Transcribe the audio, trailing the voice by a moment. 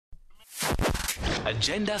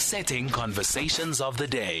Agenda-setting conversations of the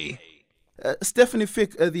day. Stefani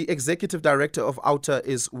Fick, the Executive Director of OUTA,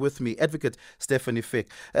 is with me. Advocate Stefani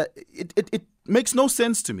Fick. It makes no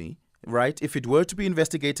sense to me, right, if it were to be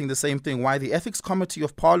investigating the same thing, why the Ethics Committee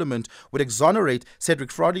of Parliament would exonerate Cedric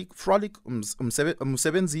Frolick,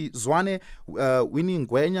 Mosebenzi Zwane, Winnie,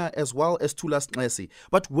 Ngwenya, as well as Thulas Nxesi.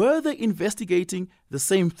 But were they investigating the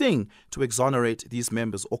same thing to exonerate these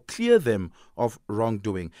members or clear them of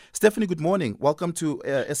wrongdoing? Stefani, good morning. Welcome to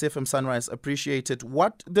SFM Sunrise. Appreciate it.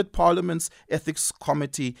 What did Parliament's Ethics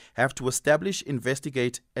Committee have to establish,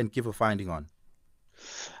 investigate, and give a finding on?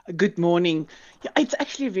 Good morning. Yeah, it's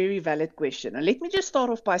actually a very valid question. And let me just start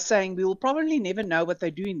off by saying we will probably never know what they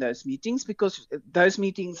do in those meetings because those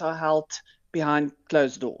meetings are held behind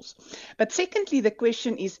closed doors. But secondly, the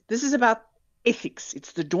question is, this is about ethics.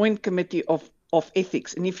 It's the Joint Committee of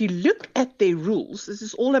Ethics. And if you look at their rules, this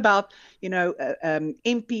is all about,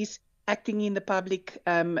 MPs acting in the public,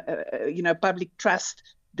 public trust,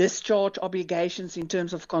 discharge obligations in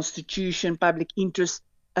terms of constitution, public interest,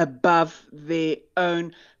 above their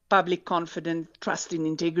own public confidence, trust and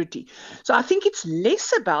integrity. So I think it's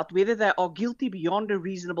less about whether they are guilty beyond a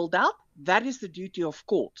reasonable doubt. That is the duty of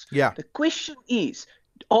courts. Yeah. The question is,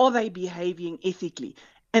 are they behaving ethically?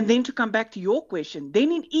 And then to come back to your question,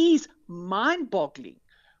 then it is mind-boggling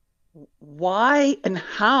why and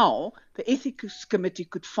how the Ethics Committee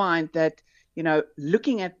could find that,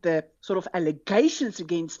 looking at the sort of allegations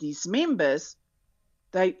against these members,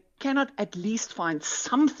 they cannot at least find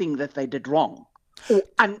something that they did wrong or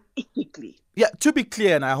unethically. Yeah, to be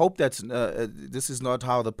clear, and I hope that this is not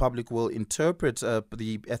how the public will interpret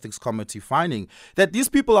the Ethics Committee finding, that these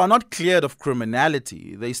people are not cleared of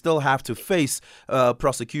criminality. They still have to face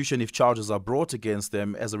prosecution if charges are brought against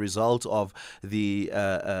them as a result of the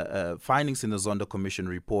findings in the Zondo Commission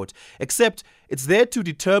report, except it's there to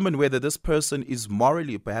determine whether this person is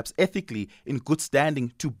morally, perhaps ethically, in good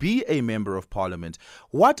standing to be a member of Parliament.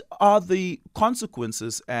 What are the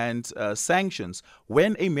consequences and sanctions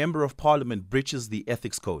when a member of Parliament breaches the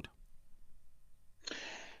ethics code?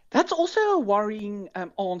 That's also a worrying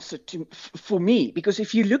answer for me, because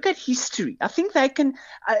if you look at history, I think they can,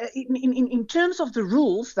 in terms of the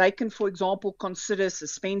rules, they can, for example, consider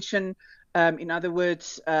suspension. In other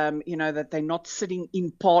words, that they're not sitting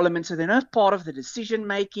in Parliament, so they're not part of the decision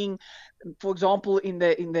making. For example, in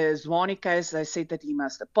the Zwane case, they said that he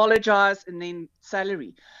must apologize and then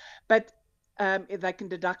salary. But they can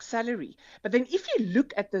deduct salary. But then if you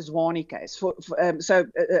look at the Zwane case,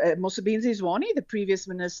 Mosebenzi Zwane, the previous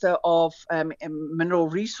Minister of Mineral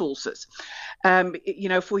Resources,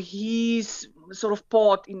 for his sort of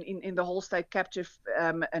part in the whole state capture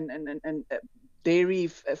and dairy,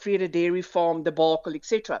 Vrede Dairy Farm debacle,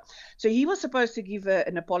 etc. So he was supposed to give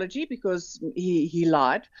an apology because he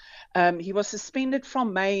lied. He was suspended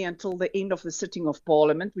from May until the end of the sitting of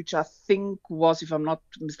Parliament, which I think was, if I'm not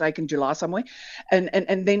mistaken, July somewhere.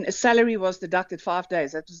 And then a salary was deducted 5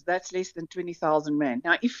 days. That's less than 20,000 rand.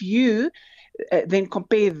 Now, if you then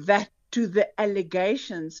compare that to the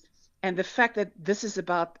allegations and the fact that this is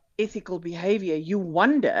about ethical behavior, you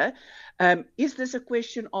wonder, is this a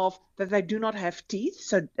question of that they do not have teeth?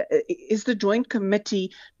 So is the Joint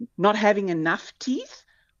Committee not having enough teeth,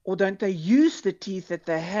 or don't they use the teeth that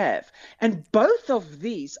they have? And both of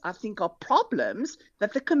these, I think, are problems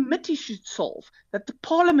that the committee should solve, that the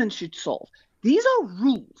Parliament should solve. These are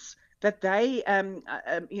rules that they,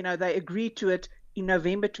 they agreed to it in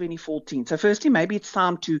November 2014. So firstly, maybe it's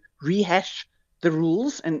time to rehash the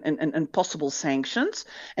rules and possible sanctions.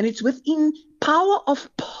 And it's within power of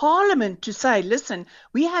Parliament to say, listen,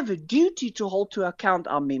 we have a duty to hold to account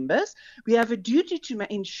our members. We have a duty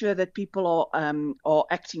to ensure that people are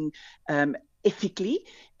acting ethically.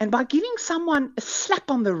 And by giving someone a slap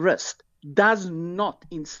on the wrist does not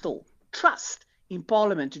instill trust in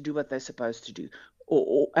Parliament to do what they're supposed to do.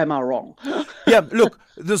 Or am I wrong? Yeah, look,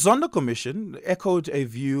 the Zondo Commission echoed a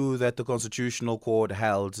view that the Constitutional Court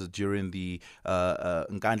held during the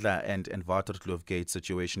Nkandla and Waterkloof Gate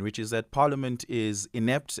situation, which is that Parliament is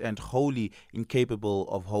inept and wholly incapable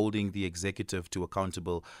of holding the executive to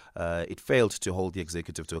accountable. It failed to hold the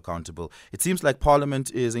executive to accountable. It seems like Parliament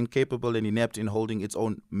is incapable and inept in holding its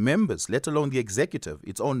own members, let alone the executive,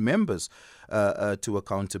 its own members to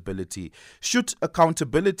accountability. Should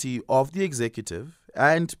accountability of the executive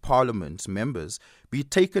and Parliament members be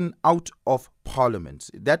taken out of Parliament?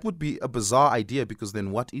 That would be a bizarre idea, because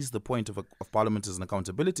then what is the point of Parliament as an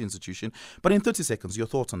accountability institution? But in 30 seconds, your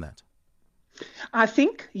thoughts on that? I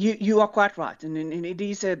think you are quite right, and it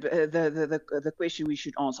is the question we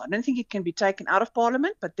should answer. I don't think it can be taken out of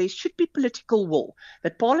Parliament, but there should be political will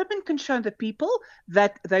that Parliament can show the people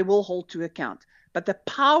that they will hold to account. But the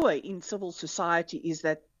power in civil society is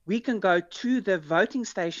that we can go to the voting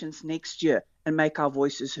stations next year and make our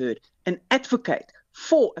voices heard and advocate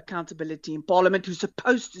for accountability in Parliament, who's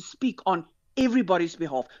supposed to speak on everybody's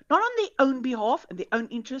behalf, not on their own behalf and their own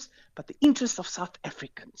interest, but the interest of South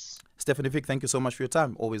Africans. Stefani Fick, thank you so much for your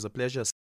time. Always a pleasure.